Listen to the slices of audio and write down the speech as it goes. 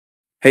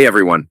Hey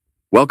everyone,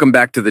 welcome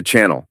back to the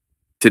channel.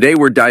 Today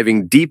we're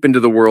diving deep into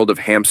the world of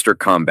Hamster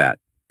Kombat,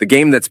 the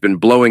game that's been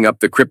blowing up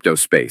the crypto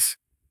space.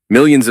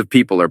 Millions of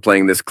people are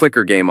playing this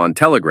clicker game on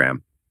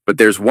Telegram, but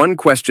there's one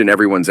question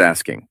everyone's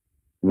asking.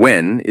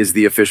 When is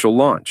the official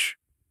launch?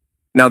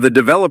 Now the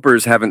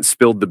developers haven't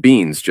spilled the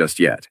beans just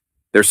yet.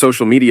 Their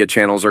social media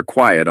channels are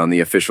quiet on the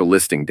official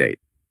listing date.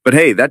 But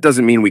hey, that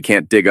doesn't mean we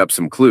can't dig up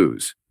some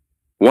clues.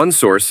 One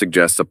source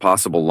suggests a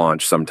possible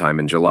launch sometime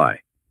in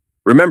July.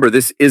 Remember,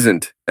 this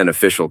isn't an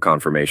official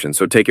confirmation,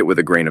 so take it with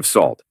a grain of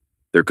salt.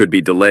 There could be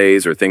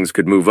delays or things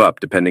could move up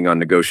depending on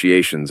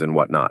negotiations and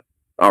whatnot.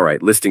 All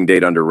right, listing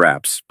date under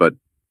wraps, but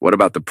what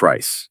about the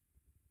price?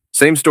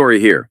 Same story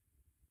here.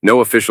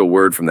 No official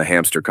word from the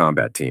Hamster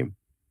Kombat team,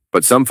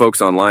 but some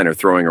folks online are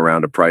throwing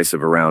around a price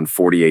of around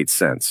 48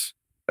 cents.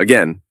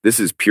 Again, this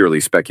is purely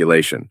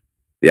speculation.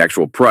 The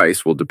actual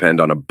price will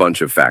depend on a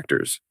bunch of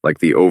factors, like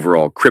the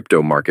overall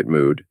crypto market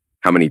mood,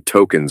 how many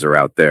tokens are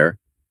out there,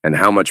 and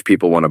how much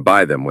people want to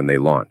buy them when they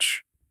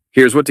launch.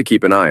 Here's what to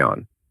keep an eye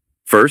on.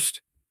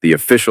 First, the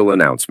official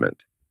announcement.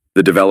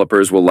 The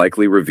developers will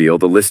likely reveal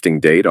the listing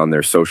date on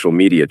their social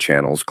media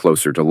channels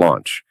closer to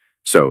launch,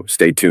 so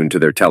stay tuned to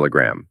their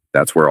Telegram.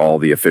 That's where all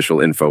the official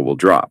info will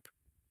drop.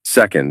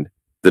 Second,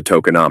 the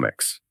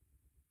tokenomics.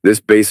 This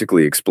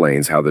basically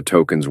explains how the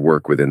tokens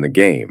work within the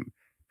game,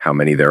 how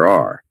many there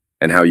are,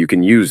 and how you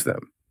can use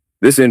them.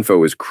 This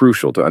info is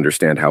crucial to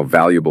understand how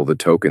valuable the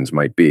tokens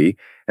might be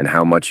and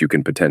how much you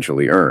can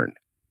potentially earn.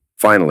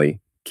 Finally,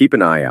 keep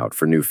an eye out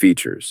for new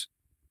features.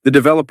 The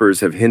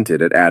developers have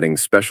hinted at adding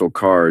special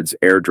cards,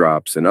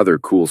 airdrops, and other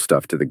cool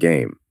stuff to the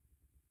game.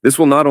 This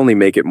will not only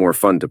make it more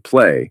fun to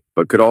play,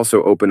 but could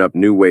also open up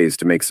new ways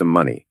to make some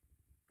money.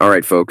 All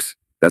right, folks,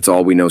 that's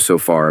all we know so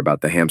far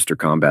about the Hamster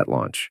Kombat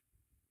launch.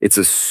 It's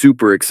a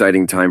super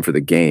exciting time for the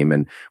game,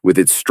 and with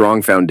its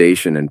strong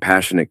foundation and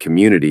passionate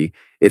community,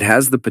 it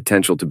has the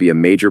potential to be a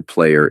major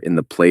player in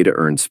the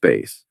play-to-earn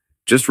space.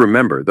 Just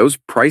remember, those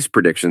price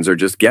predictions are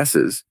just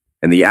guesses,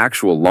 and the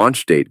actual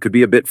launch date could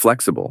be a bit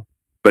flexible.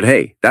 But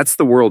hey, that's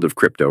the world of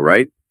crypto,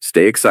 right?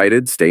 Stay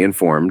excited, stay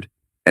informed,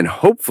 and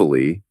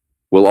hopefully,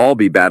 we'll all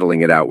be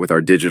battling it out with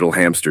our digital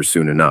hamsters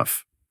soon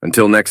enough.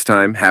 Until next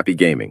time, happy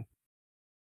gaming.